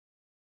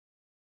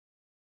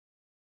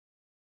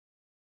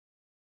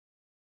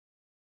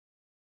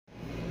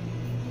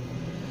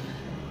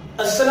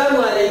আসসালামু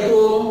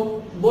আলাইকুম।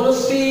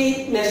 Banasree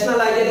national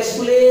ideal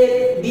স্কুলে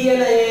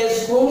ডিএনআইএস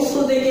হোম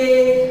স্কুল থেকে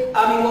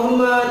আমি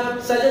মোহাম্মদ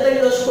সাজ্জাদ আলী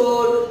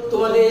লস্কর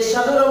তোমাদের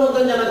সাদর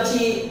আমন্ত্রণ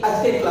জানাচ্ছি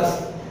আজকের ক্লাসে।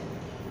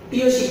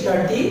 প্রিয়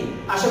শিক্ষার্থী,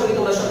 আশা করি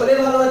তোমরা সকলে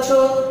ভালো আছো।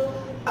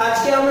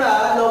 আজকে আমরা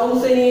নবম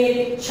শ্রেণীর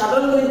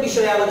সাধারণ গণিত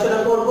বিষয়ে আলোচনা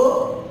করব।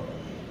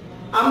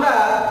 আমরা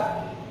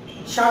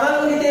সাধারণ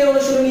গণিতে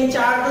অনুশীলনী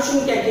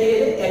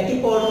 4.1 একটি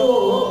পর্ব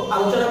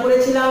আলোচনা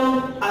করেছিলাম।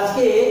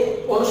 আজকে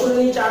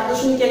অনুশীলনী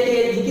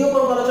 4.1 দ্বিতীয়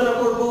পর্ব আলোচনা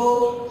করব।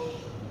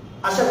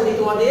 আশা করি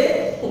তোমাদের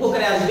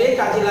উপকারে আসবে,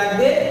 কাজে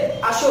লাগবে।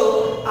 আসো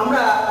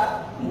আমরা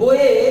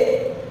বইয়ে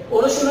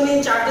অনুশীলনী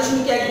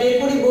 4.1 বের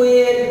করি।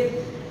 বইয়ের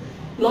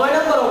 9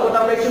 নম্বর অঙ্কটা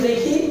আমরা একটু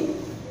দেখি।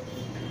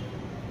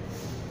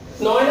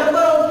 9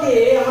 নম্বর অঙ্কে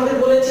আমাদের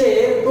বলেছে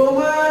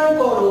প্রমাণ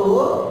করো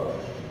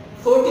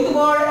 4 to the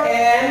power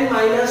n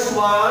minus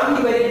 1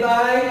 divided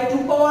by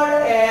 2 power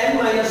n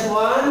minus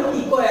 1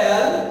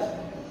 equal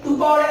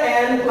 2 power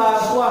n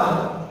plus 1।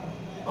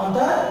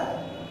 অর্থাৎ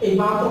এই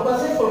বাম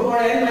পাশে 4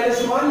 power n minus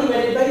 1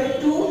 divided by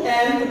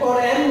 2n 2 power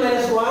n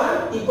minus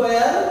 1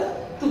 equal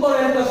 2 power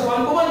n plus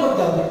 1 প্রমাণ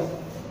করতে হবে।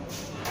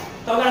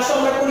 তাহলে আসো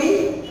আমরা করি।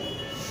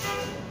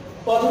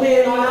 প্রথমে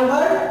 9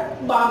 নাম্বার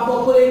বাম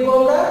পক্ষ লিখব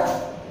আমরা।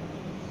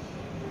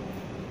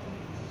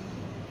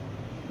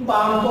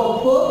 বাম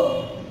পক্ষ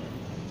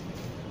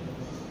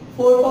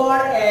 4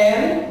 power n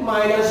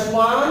minus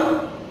 1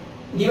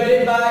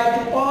 divided by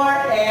 2 power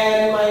n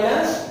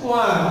minus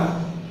 1।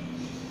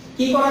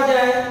 কি করা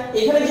যায়?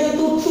 এখানে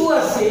যেহেতু 2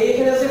 আছে,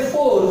 এখানে আছে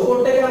 4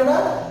 টাকে আমরা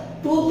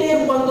 2 তে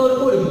রূপান্তর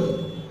করি।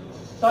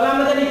 তাহলে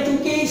আমরা জানি 2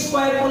 কে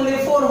স্কয়ার করলে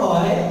 4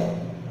 হয়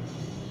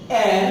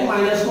n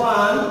minus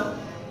 1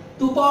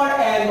 2 power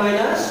n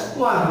minus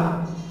 1।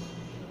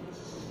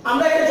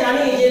 আমরা এটা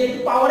জানি যে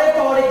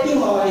পাওয়ারে কি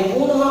হয়?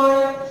 গুণ হয়।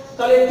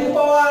 তাহলে 2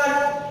 পাওয়ার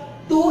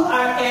 2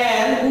 আর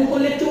n গুণ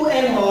করলে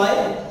 2n হয়।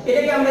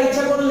 এটাকে আমরা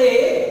ইচ্ছা করলে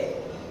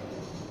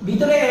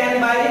ভিতরে n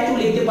বাইরে 2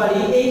 লিখতে পারি।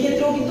 এই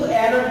ক্ষেত্রেও কিন্তু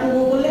n আর 2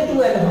 গুণ করলে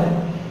 2n হয়।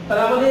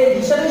 তাহলে আমাদের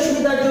হিসাবের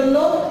সুবিধার জন্য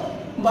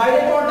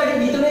বাইরের পাওয়ারটাকে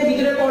ভিতরে,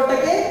 ভিতরের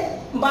পাওয়ারটাকে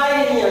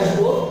বাইরে নিয়ে আসব।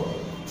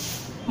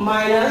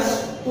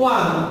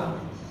 -1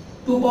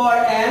 2 পাওয়ার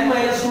n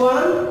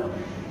 -1।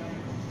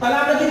 তাহলে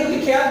আমরা যদি একটু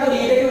খেয়াল করি,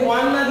 এটাকে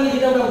 1 না দিয়ে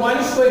যদি আমরা 1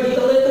 স্কয়ার দিই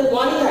তাহলে তো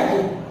 1 ই থাকে।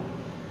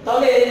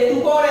 তাহলে 2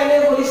 পাওয়ার n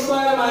এর হোল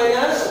স্কয়ার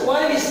মাইনাস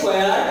 1 এর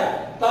স্কয়ার।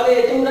 তাহলে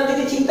তোমরা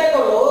যদি চিন্তা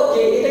করো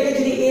যে এটাকে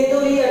যদি a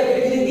ধরি আর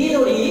এটাকে যদি b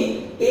ধরি,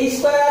 a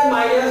square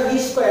minus b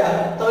square,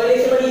 তাহলে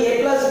লিখতে পারি a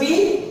plus b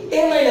a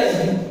minus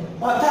b।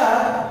 অর্থাৎ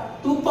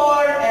 2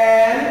 পাওয়ার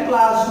n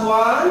প্লাস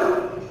 1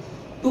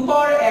 2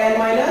 পাওয়ার n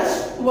মাইনাস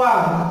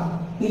 1।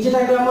 নিচে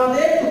থাকবে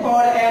আমাদের 2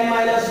 পাওয়ার n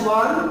মাইনাস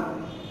 1,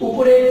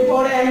 উপরে 2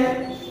 পাওয়ার n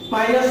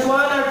মাইনাস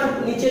 1 আর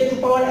নিচে 2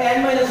 পাওয়ার n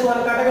মাইনাস 1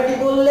 কাটাকাটি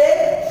করলে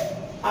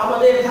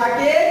আমাদের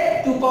থাকে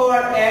 2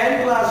 পাওয়ার n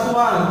প্লাস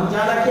 1,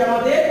 যা নাকি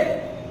আমাদের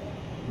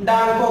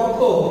ডান পক্ষ।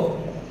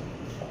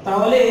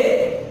 তাহলে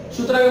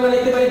সুতরাং আমরা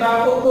লিখতে পারি বাম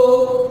পক্ষ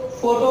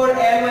 4 পাওয়ার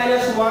n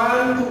মাইনাস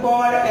 1 2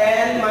 পাওয়ার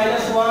n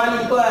মাইনাস 1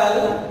 ইকুয়াল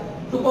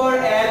 2 পাওয়ার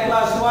n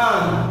প্লাস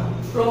 1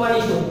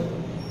 প্রমাণিত।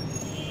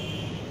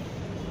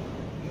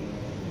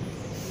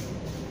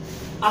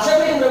 আশা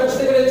করি তোমরা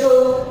বুঝতে পেরেছো।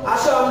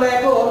 আসো আমরা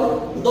এখন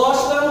 10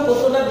 নং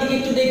প্রশ্নটার দিকে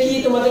একটু দেখি।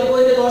 তোমাদের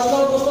বইতে 10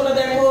 নং প্রশ্নটা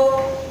দেখো।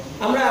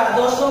 আমরা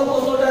 10 নং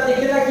প্রশ্নটা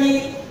দেখে থাকি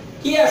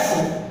কি আছে।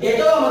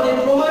 এটাও আমাদের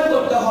প্রমাণ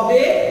করতে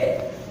হবে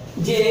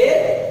যে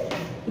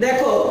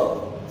দেখো,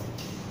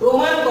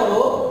 প্রমাণ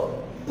করো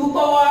 2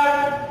 পাওয়ার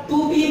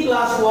 2p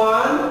plus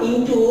 1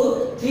 into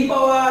 3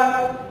 power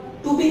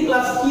 2p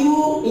plus q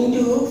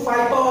into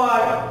 5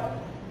 power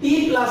p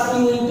plus q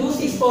into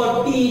 6 power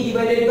p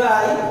divided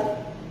by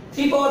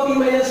 3 power p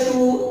minus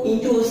 2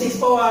 into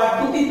 6 power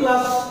 2p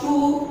plus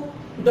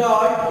 2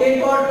 dot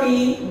 10 power p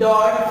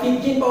dot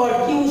 15 power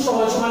q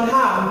সমান সমান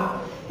হাফ।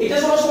 এটা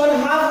সমান সমান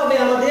half হবে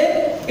আমাদের,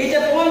 এটা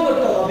প্রমাণ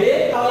করতে হবে।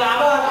 তাহলে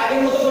আবার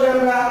আগের মতো করে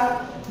আমরা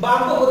বাম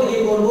পক্ষ থেকে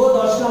করব।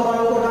 10 নম্বর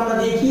অঙ্কটা আমরা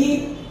দেখি।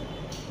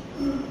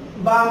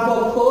 বাম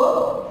পক্ষ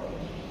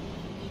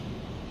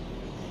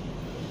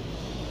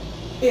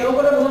এই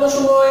অঙ্কটা বোঝানোর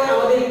সময়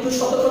আমাদের একটু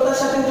সতর্কতার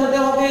সাথে উঠাতে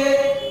হবে।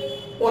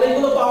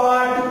 অনেকগুলো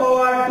পাওয়ার 2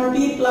 পাওয়ার 2p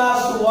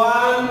plus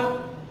 1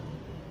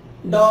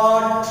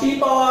 dot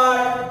 3 power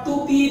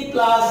 2p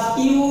plus q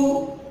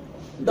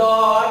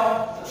dot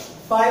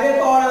 5 এর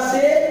পাওয়ার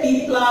আছে p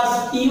plus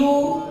q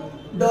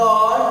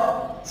dot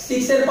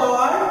 6 এর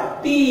পাওয়ার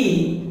p,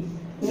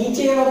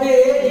 নিচে হবে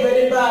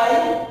divided by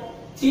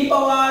 3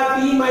 power p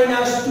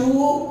minus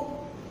 2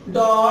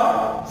 dot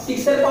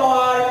 6 এর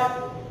পাওয়ার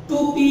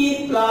 2p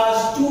plus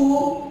 2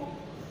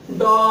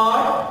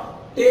 dot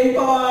 10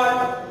 power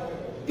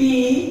p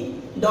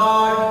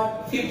dot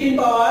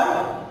 15 power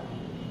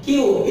q।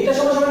 এটা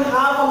সমান সমান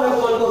হাফ আমরা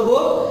প্রমাণ করব।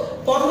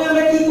 প্রথমে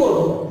আমরা কি করব?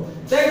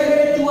 দেখো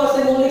এখানে 2 আছে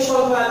মৌলিক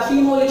সংখ্যা,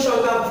 3 মৌলিক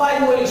সংখ্যা, 5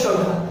 মৌলিক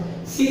সংখ্যা,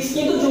 6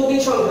 কিন্তু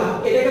যৌগিক সংখ্যা।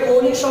 এটাকে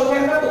মৌলিক সংখ্যা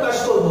আমরা প্রকাশ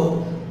করব।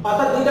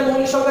 অর্থাৎ দুইটা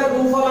মৌলিক সংখ্যার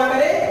গুণফল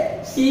আকারে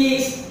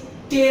 6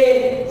 10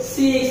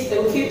 6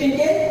 এবং 15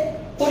 কে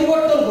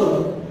পরিবর্তন করব।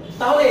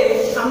 তাহলে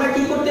আমরা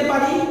কি করতে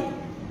পারি?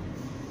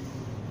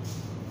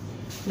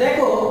 দেখো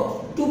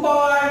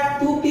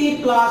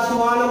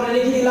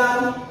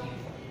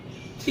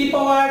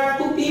পাওয়ার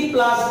 2p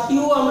প্লাস q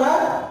আমরা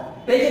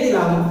রেখে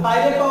দিলাম,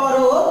 5 এর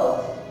পাওয়ারও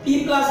p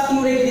প্লাস q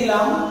রেখে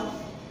দিলাম,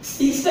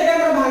 6 টাকে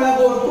আমরা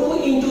ভাঙাবো 2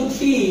 ইনটু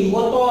 3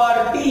 হোল পাওয়ার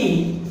p,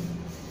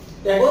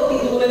 দেখো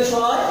 3 গুণে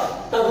 6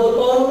 তার হোল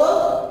পাওয়ার হলো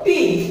p।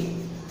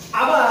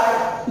 আবার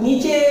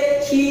নিচে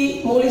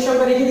 3 মৌলিক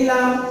সংখ্যা রেখে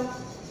দিলাম,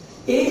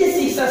 এই যে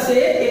 6 আছে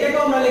এটাকে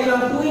আমরা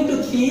লিখলাম 2 ইনটু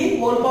 3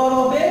 হোল পাওয়ার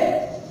হবে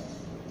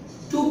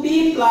 2p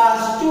প্লাস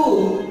 2,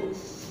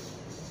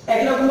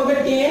 একই রকম ভাবে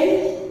 10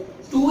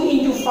 2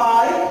 ইনটু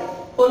 5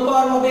 হোল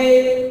পাওয়ার হবে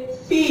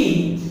p,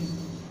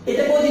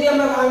 এটাকে যদি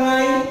আমরা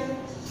ভাঙাই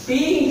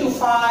 3 ইনটু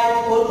 5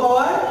 হোল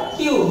পাওয়ার q।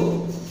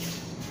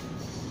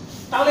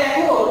 তাহলে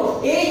এখন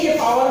এই যে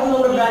পাওয়ারগুলো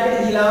আমরা ব্র্যাকেটে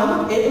দিলাম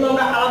এগুলো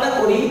আমরা আলাদা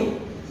করি,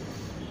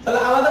 তাহলে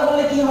আলাদা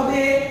করলে কি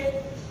হবে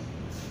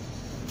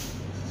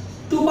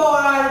 2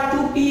 পাওয়ার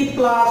 2p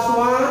প্লাস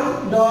 1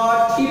 ডট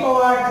 3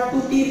 পাওয়ার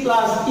 2p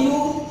প্লাস q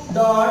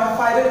ডট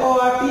 5 এর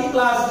পাওয়ার p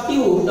প্লাস q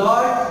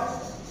ডট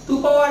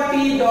 2 পাওয়ার p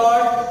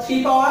ডট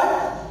 3 পাওয়ার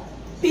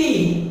p।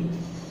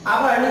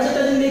 আবার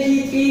নিচেটা যদি দেখি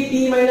 3p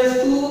মাইনাস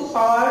 2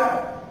 পাওয়ার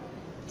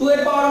 2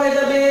 এর পাওয়ার হয়ে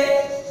যাবে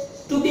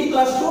 2p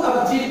প্লাস 2,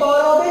 আবার 3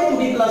 পাওয়ার হবে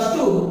 2p plus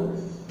 2,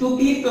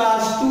 2p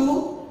plus 2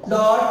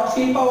 dot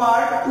 3 পাওয়ার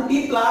 2p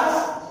প্লাস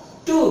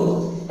 2।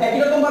 একই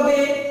রকম ভাবে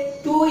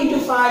 2 ইনটু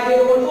 5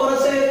 এর হোল পাওয়ার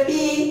আছে p,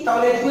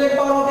 তাহলে 2 এর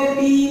পাওয়ার হবে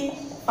p,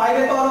 5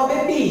 এর পাওয়ার হবে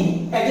p।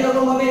 একই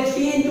রকম ভাবে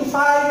 3 ইনটু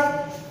 5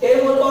 এর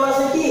হোল পাওয়ার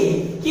আছে কি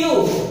q,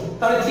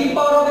 তাহলে 3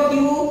 পাওয়ার হবে q,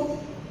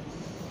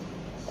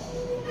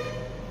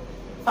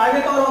 5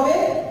 এর পাওয়ার হবে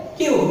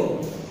q।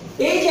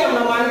 এই যে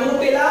আমরা মানগুলো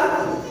পেলাম,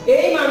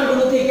 এই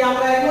মানগুলো থেকে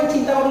আমরা এখন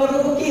চিন্তা ভাবনা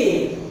করব কি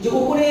যে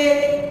উপরে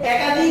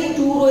একাধিক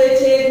 2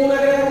 রয়েছে,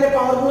 গুণাকারে থাকলে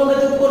পাওয়ারগুলো আমরা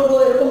যোগ করব,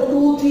 এরকম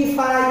 2 3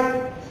 5,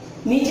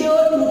 নিচেও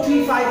 2 3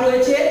 5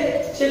 রয়েছে,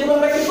 সেগুলো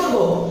আমরা কি করব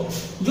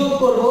যোগ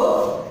করব।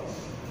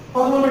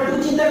 প্রথমে আমরা 2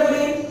 চিন্তা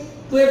করি,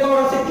 2 এর পাওয়ার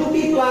আছে 2p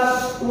প্লাস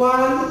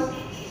 1,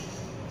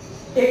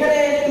 এখানে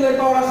 2 এর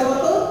পাওয়ার আছে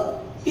কত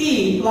p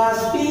প্লাস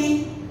p।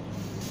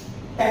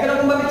 একই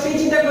রকম ভাবে 3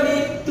 চিন্তা করি,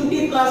 2p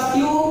plus q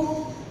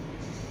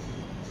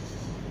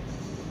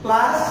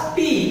plus p,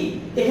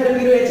 এখানে p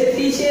রয়েছে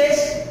 3 শেষ,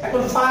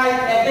 এখন 5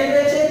 একটাই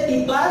রয়েছে p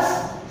প্লাস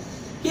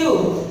q।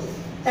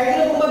 একই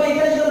রকম ভাবে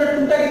এখানে যদি আমরা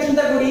 2 টাকে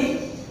চিন্তা করি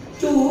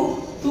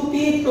 2p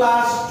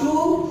প্লাস 2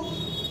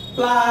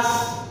 প্লাস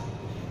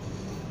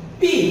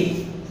p।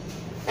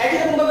 একই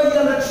রকম ভাবে যদি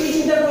আমরা 3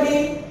 চিন্তা করি,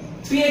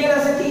 3 এখানে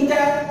আছে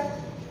 3টা,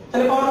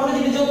 তাহলে পাওয়ারগুলো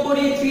যদি যোগ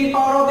করি 3 এর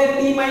পাওয়ার হবে p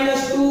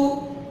মাইনাস 2,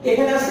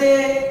 এখানে আছে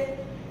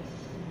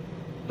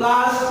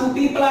প্লাস 2p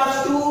প্লাস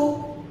 2,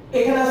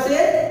 এখানে আছে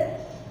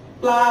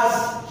প্লাস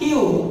q।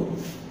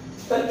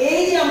 তাহলে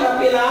এই যে আমরা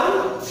পেলাম,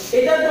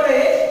 এটার পরে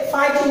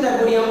 5 চিন্তা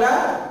করি আমরা,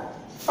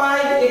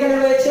 5 এখানে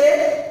রয়েছে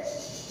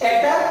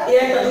একটা, এই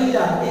একটা,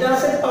 দুইটা, এটা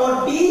আছে পাওয়ার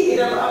p,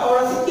 এটা পাওয়ার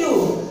আছে q,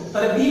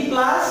 তাহলে b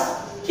প্লাস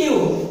q।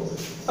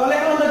 তাহলে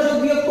এখন আমরা যোগ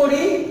বিয়োগ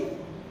করি,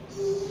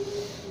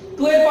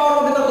 2 এর পাওয়ার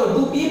হবে কত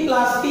 2p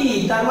প্লাস p,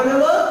 তার মানে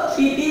হলো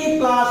 3p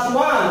plus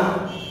 1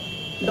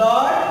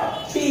 dot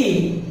 3,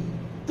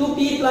 2p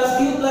plus q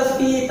plus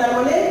p, তার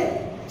মানে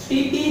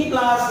 3p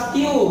প্লাস q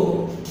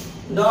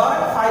ডট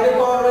 5 এর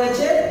পাওয়ার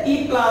রয়েছে p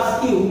প্লাস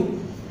q।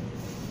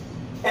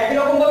 একই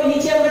রকম ভাবে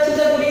নিচে আমরা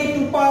চিন্তা করি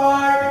 2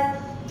 পাওয়ার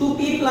 2p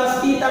প্লাস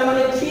p, তার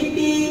মানে 3p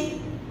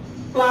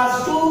plus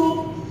 2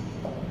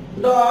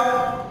 dot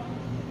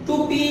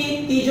 2p,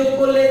 p যোগ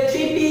করলে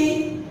 3p,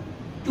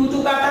 2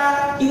 2 কাটা,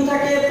 q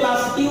থাকে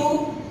প্লাস q,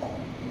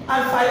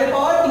 আর 5 এর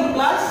পাওয়ার p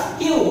প্লাস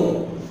q।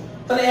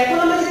 তাহলে এখন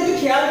আমরা যদি একটু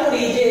খেয়াল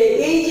করি যে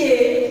এই যে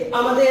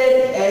আমাদের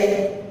এই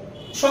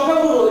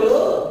সংখ্যাগুলো হলো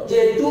যে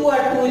 2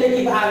 আর 2 এর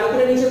কি ভাগ,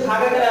 ওখানে নিচে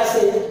ভাগ আকারে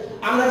আছে,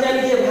 আমরা জানি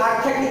যে ভাগ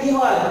থাকলে কি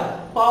হয়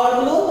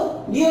পাওয়ারগুলো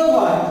বিয়োগ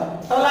হয়।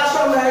 তাহলে আসো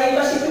আমরা এই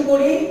পাশে একটু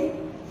করি,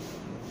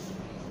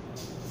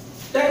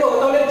 দেখো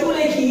তাহলে 2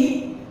 লিখি,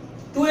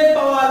 2 এর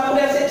পাওয়ার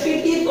পরে আছে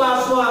 3p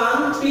plus 1,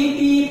 3p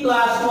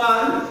plus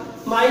 1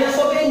 minus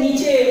হবে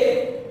নিচে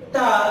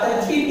টা, তাহলে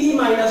 3p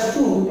মাইনাস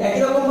 2। একই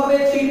রকম ভাবে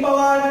 3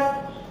 পাওয়ার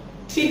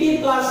 3p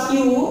plus q,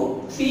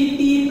 3p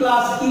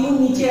plus q,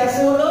 নিচে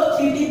আছে হলো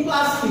 3p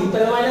প্লাস q,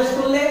 তাহলে মাইনাস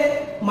করলে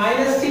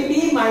minus 3p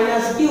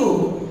minus q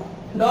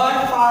dot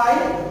 5,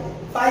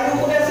 5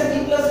 উপরে আছে p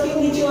প্লাস q,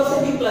 নিচেও আছে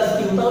p প্লাস q,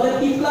 তাহলে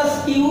p plus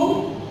q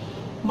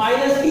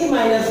minus p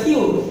minus q।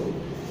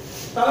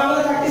 তাহলে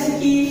আমাদের থাকতেছে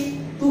কি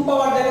 2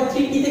 পাওয়ার, দেখো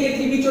 3p থেকে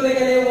 3p চলে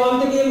গেলে, 1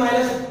 থেকে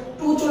মাইনাস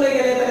 2 চলে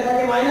গেলে, তাহলে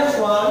থাকে মাইনাস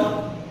 1,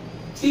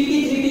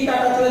 3p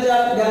কাটা চলে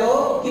গেল,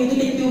 q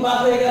থেকে q বাদ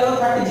হয়ে গেল,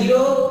 থাকে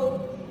 0,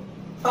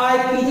 5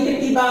 p থেকে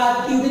p বাদ,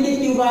 q থেকে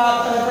q বাদ,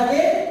 তাহলে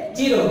থাকে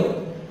 0।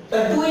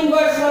 তাহলে 2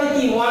 ইনভার্স মানে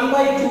কি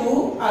 1/2,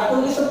 আর কোন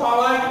কিছু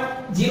পাওয়ার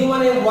 0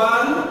 মানে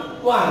 1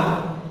 1,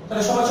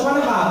 তাহলে সমান সমান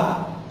হাফ,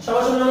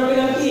 সমান সমান আমরা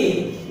পেলাম কি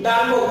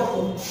ডান পক্ষ।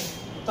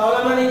 তাহলে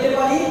আমরা লিখতে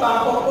পারি বাম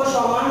পক্ষ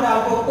সমান ডান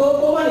পক্ষ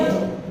প্রমাণিত,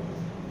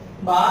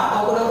 বা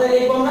অপরাধে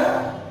লিখব আমরা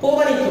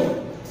প্রমাণিত।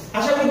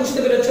 আশা করি বুঝতে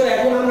পেরেছো।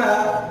 এখন আমরা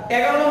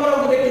 11 নম্বর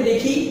অঙ্কটা একটু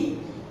দেখি।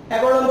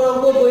 11 নম্বর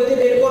অঙ্ক বইতে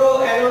বের করো।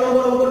 11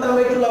 নম্বর অঙ্কটা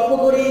আমরা একটু লক্ষ্য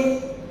করি।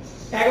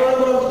 11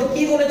 নম্বর অঙ্কতে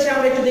কি বলেছে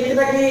আমরা একটু দেখতে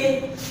থাকি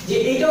যে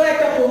এটাও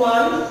একটা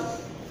প্রমাণ।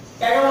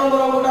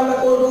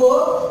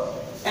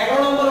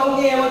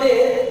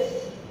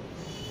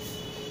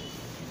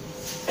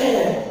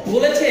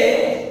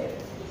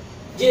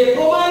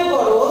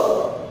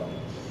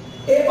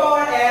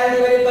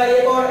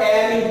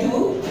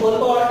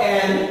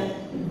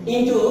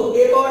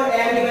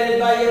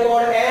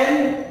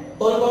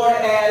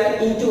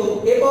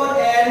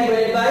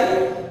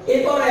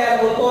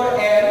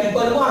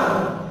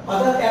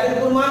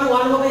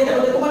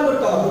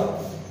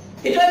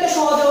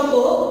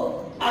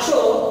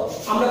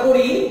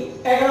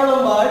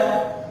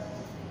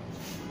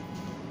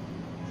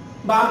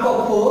 বাম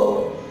পক্ষ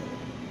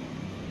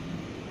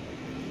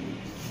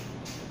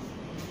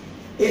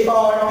a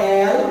power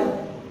l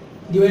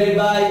divided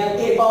by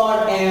a power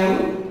m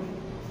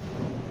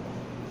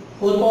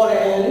whole power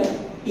n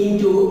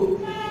into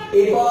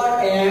a power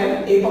m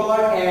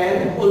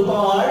whole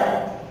power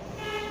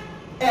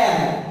n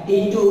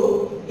into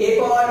a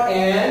power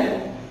n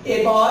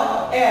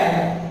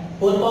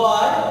whole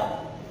power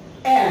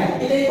m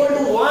এটা ইকুয়াল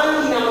টু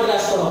 1 কিনা আমাদের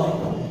আসতে হবে।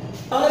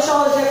 তাহলে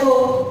সহজ দেখো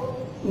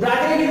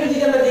ব্র্যাকেটের ভিতরে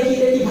যদি আমরা দেখি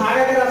এটা কি ভাগ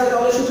আকারে আছে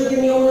তাহলে সূচকের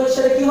নিয়ম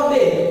অনুসারে কি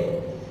হবে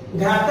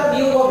ঘাতটা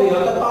বিয়োগ হবে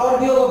অর্থাৎ পাওয়ার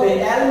বিয়োগ হবে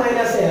l - n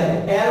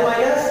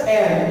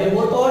এর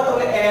হোল পাওয়ার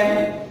তাহলে m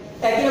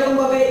একই রকম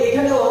ভাবে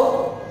এখানেও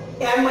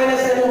m - n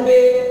হবে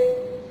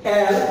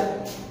l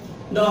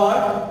dot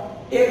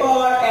a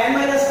power n -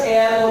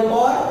 l whole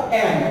power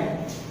m।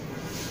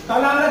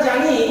 তাহলে আমরা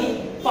জানি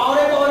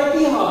পাওয়ারে পাওয়ারে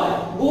কি হয়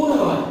গুণ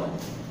হয়।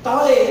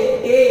 তাহলে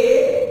a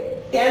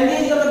n দিয়ে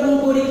যদি আমরা গুণ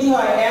করি কি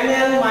হয়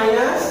nl -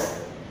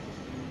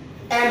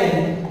 mn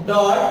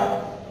ডট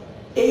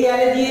এই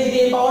n দিয়ে যদি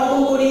পাওয়ার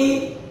গুণ করি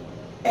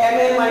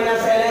mn -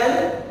 nl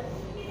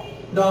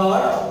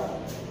dot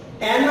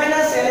n - n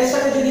এর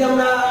সাথে যদি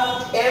আমরা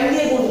m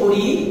দিয়ে গুণ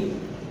করি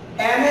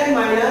mn -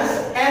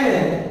 mn।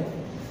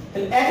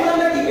 এখন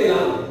আমরা কি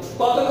পেলাম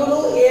কতগুলো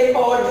এর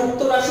পাওয়ার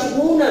যুক্ত রাশি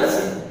গুণ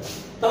আছে।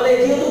 তাহলে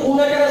যেহেতু গুণ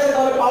আকারে আছে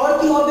তাহলে পাওয়ার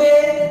কি হবে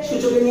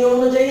সূচকের নিয়ম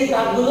অনুযায়ী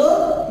ঘাতগুলো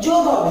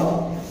যোগ হবে।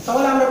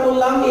 তাহলে আমরা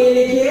করলাম a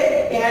লিখে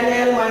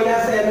nl -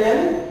 mn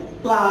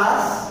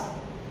plus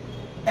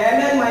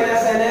mn -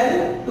 nl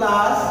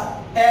plus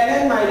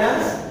mn -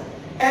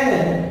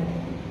 nl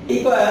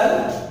equal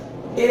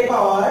a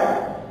পাওয়ার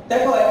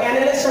দেখো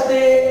nl এর সাথে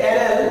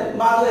nl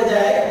বাদ হয়ে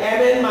যায়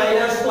mn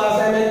মাইনাস প্লাস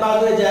mn বাদ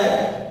হয়ে যায়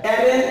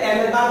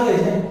mn বাদ হয়ে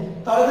যায়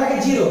তাহলে থাকে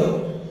 0।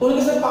 কোন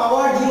কিছু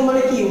পাওয়ার 0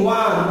 মানে কি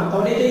 1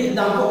 তাহলে এটাই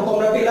দাম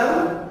আমরা পেলাম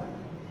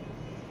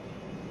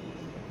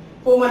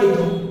প্রমাণিত।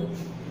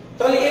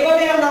 তাহলে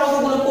এভাবে আমরা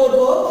অঙ্কগুলো করব।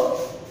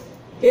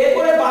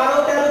 এরপরে 12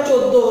 13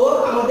 14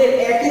 আমাদের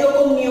একই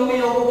রকম নিয়মে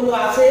অঙ্কগুলো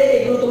আছে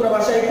এগুলো তোমরা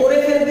বাসায় করে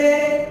ফেলবে।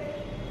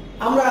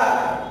 আমরা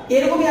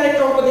এরকমই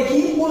আরেকটা অঙ্ক দেখি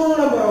 15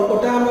 নম্বর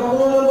অঙ্কটা। আমরা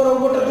 15 নম্বর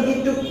অঙ্কটা দিকে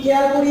একটু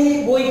খেয়াল করি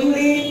বই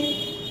খুলি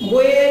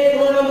বইয়ের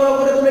 15 নম্বর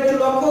অঙ্কটা তোমরা একটু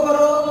লক্ষ্য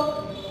করো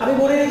আমি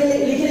বোর্ডে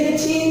লিখে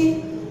রেখেছি।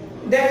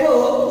 দেখো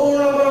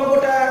 15 নম্বর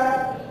অঙ্কটা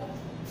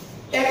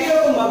একই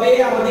রকম ভাবে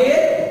আমাদের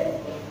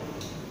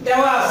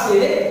দেওয়া আছে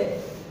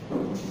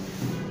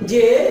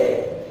যে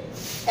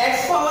x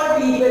power p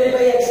divided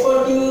by x power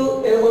q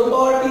whole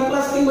power p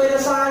plus q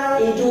minus r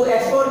into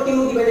x power q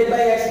divided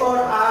by x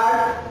power r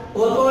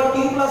whole power q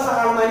plus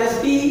r minus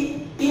p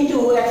into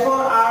x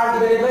power r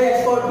divided by x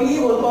power p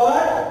whole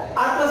power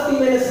r plus p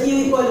minus q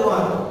equal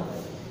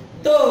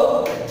 1। তো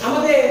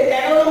আমাদের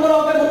 11 নম্বর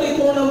অঙ্কের মতো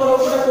 15 নম্বর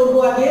অঙ্কটা করব।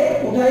 আগে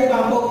উঠাই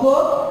বাম পক্ষ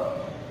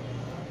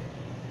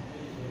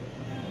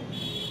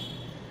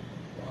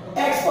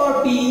x power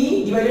p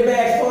divided by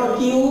x power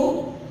q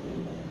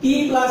p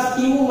plus q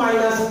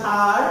minus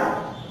r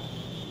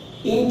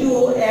into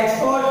x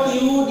power q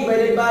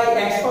divided by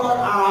x power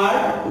r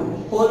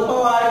whole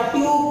power q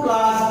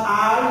plus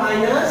r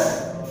minus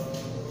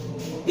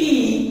p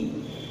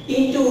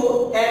into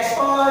x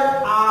power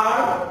r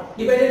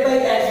divided by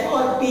x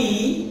power p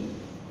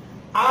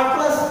r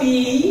plus p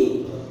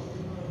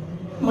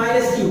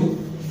minus q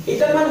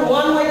এটার মান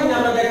 1 হয় কিনা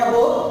আমরা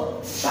দেখাবো।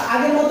 তা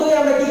আগের মতই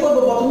আমরা কি করব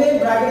প্রথমে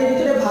ব্র্যাকেটের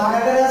ভিতরে ভাগ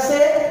আকারে আছে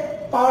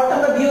পাওয়ারটা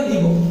আমরা বিয়োগ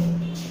দিব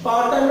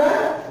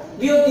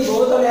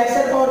তাহলে x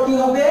এর পাওয়ার কি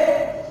হবে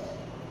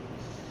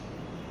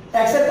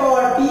x এর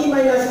পাওয়ার p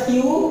minus q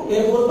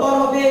এর হোল পাওয়ার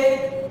হবে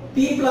p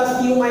plus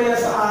q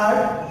minus r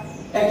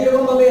একই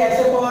রকম ভাবে x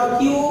এর পাওয়ার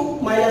q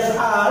minus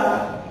r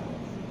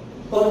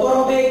হোল পাওয়ার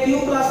হবে q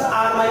plus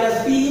r minus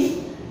p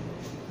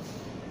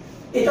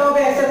এটা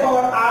হবে x এর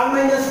পাওয়ার r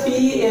minus p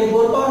এর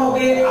হোল পাওয়ার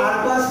হবে r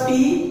plus p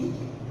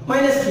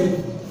minus q।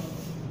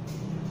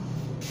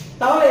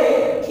 তাহলে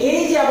এই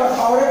যে আবার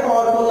পাওয়ারের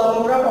পাওয়ার বললাম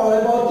আমরা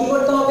পাওয়ারের পাওয়ার কি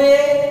করতে হবে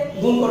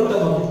গুণ করতে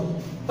হবে।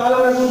 তাহলে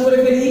আমরা গুণ করে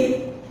ফেলি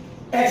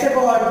x এর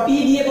পাওয়ার p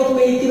দিয়ে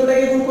প্রথমে এই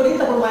তিনটাকে গুণ করি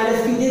তারপর মাইনাস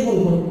p দিয়ে গুণ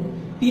করি।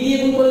 p দিয়ে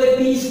গুণ করলে p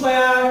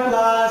square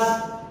plus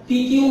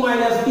pq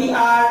minus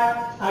pr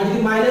আর যদি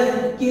মাইনাস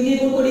q দিয়ে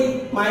গুণ করি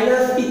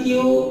minus pq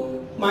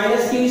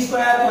minus q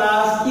square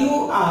plus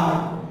qr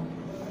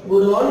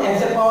গুণন x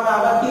এর পাওয়ার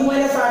আবার q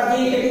মাইনাস r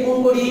দিয়ে এটাকে গুণ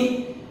করি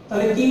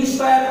তাহলে q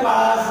square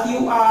plus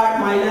qr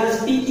minus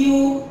pq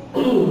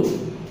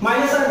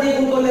minus r দিয়ে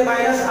গুণ করলে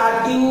minus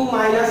rq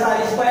minus r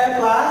square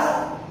plus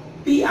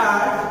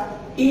pr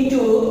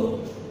into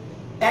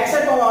x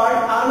এর পাওয়ার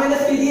r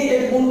মাইনাস p দিয়ে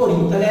এটাকে গুণ করি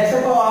তাহলে x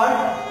এর পাওয়ার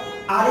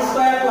r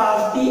square plus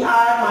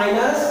pr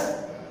minus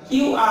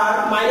qr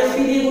minus p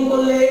দিয়ে গুণ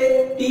করলে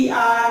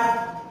pr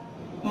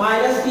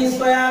minus p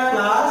square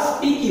plus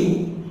pq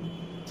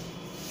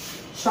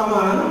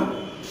সমান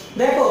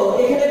দেখো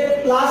এখানে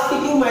প্লাস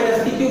pq মাইনাস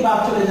pq বাদ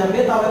চলে যাবে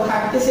তাহলে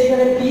থাকতেছে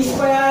এখানে p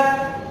square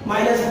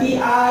minus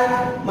pr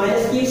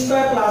minus q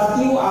square plus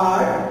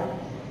qr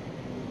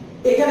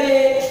এখানে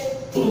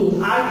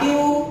rq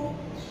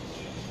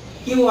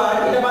qr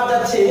এটা বাদ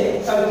যাচ্ছে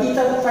তাহলে কি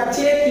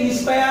থাকছে q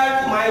square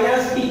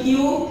minus pq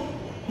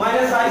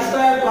minus আর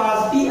স্কয়ার প্লাস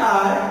পি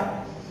আর,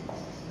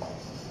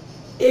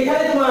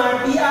 এখানে তোমার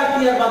পি আর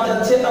বাদ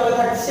যাচ্ছে, তবে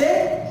থাকছে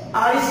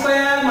আর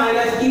square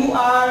minus Q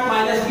R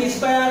minus P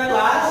square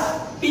plus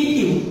P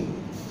Q.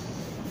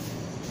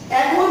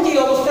 এখন যে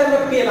অবস্থায়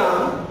আমরা পেলাম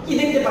কি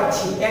দেখতে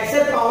পাচ্ছি, x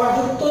এর পাওয়ার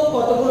যুক্ত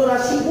কতগুলো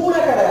রাশি গুণ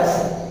আকারে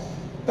আছে।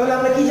 তাহলে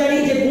আমরা কি জানি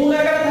যে গুণ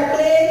আকারে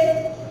থাকলে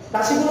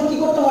রাশিগুলো কি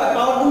করতে হয়,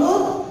 পাওয়ারগুলো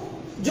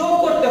যোগ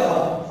করতে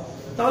হয়।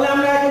 তাহলে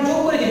আমরা এখন যোগ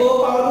করে দিব,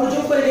 পাওয়ারগুলো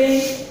যোগ করে দেই।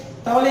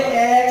 তাহলে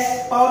x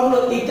পাওয়ারগুলো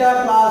এটা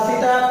প্লাস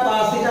এটা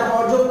প্লাস এটা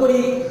পাওয়ার যোগ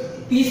করি,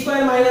 p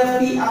square minus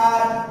P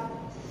R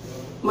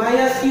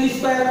minus Q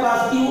square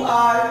plus Q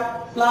R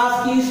plus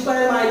Q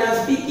square minus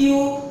P Q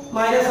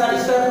minus আর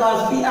square plus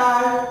P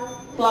R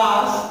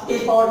plus এই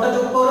পাওয়ারটা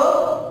যোগ করো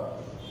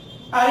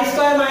আর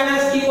square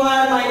minus Q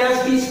R minus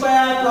P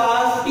square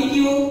plus P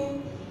Q.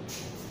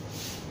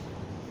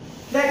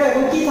 দেখো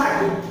এখন কি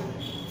থাকে,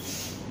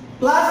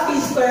 plus P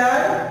square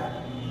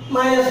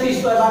minus P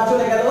square বাদ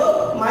চলে গেল,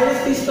 minus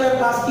P square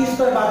plus Q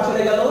square বাদ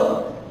চলে গেল,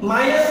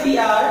 minus P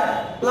R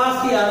plus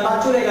P R বাদ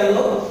চলে গেল,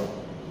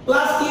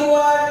 plus Q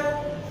R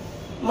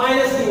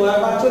minus Q R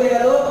বাদ চলে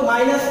গেল,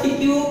 minus P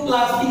Q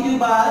plus P Q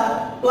বাদ,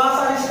 প্লাস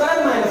আর স্কয়ার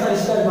মাইনাস আর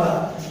স্কয়ার বাদ।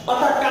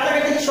 অর্থাৎ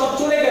কাটাকাটি সব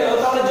চলে গেল,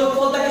 তাহলে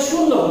যোগফল থাকে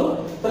 0।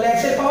 তাহলে x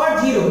এর পাওয়ার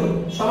 0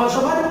 সমান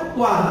সমান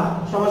 1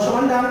 সমান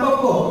সমান ডান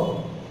পক্ষ।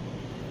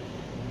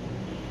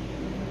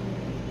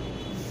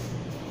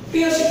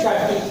 প্রিয়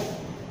শিক্ষার্থী,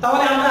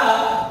 তাহলে আমরা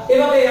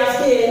এভাবে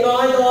আজকে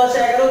 9, 10,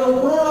 11 এবং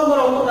 15 নম্বর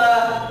অঙ্কটা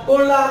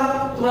করলাম।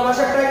 তোমরা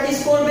বাসায় প্র্যাকটিস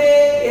করবে,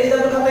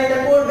 এসডব্লিউ খাতায় এটা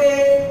করবে।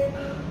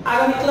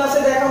 আগামী ক্লাসে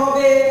দেখা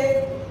হবে।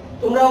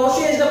 তোমরা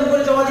অবশ্যই এসডব্লিউ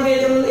করে জমা দিবে,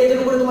 এর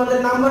উপরে তোমাদের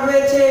নাম্বার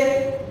রয়েছে।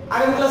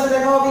 আগামী ক্লাসে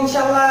দেখা হবে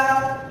ইনশাআল্লাহ।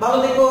 ভালো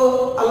থেকো,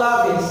 আল্লাহ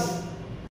হাফেজ।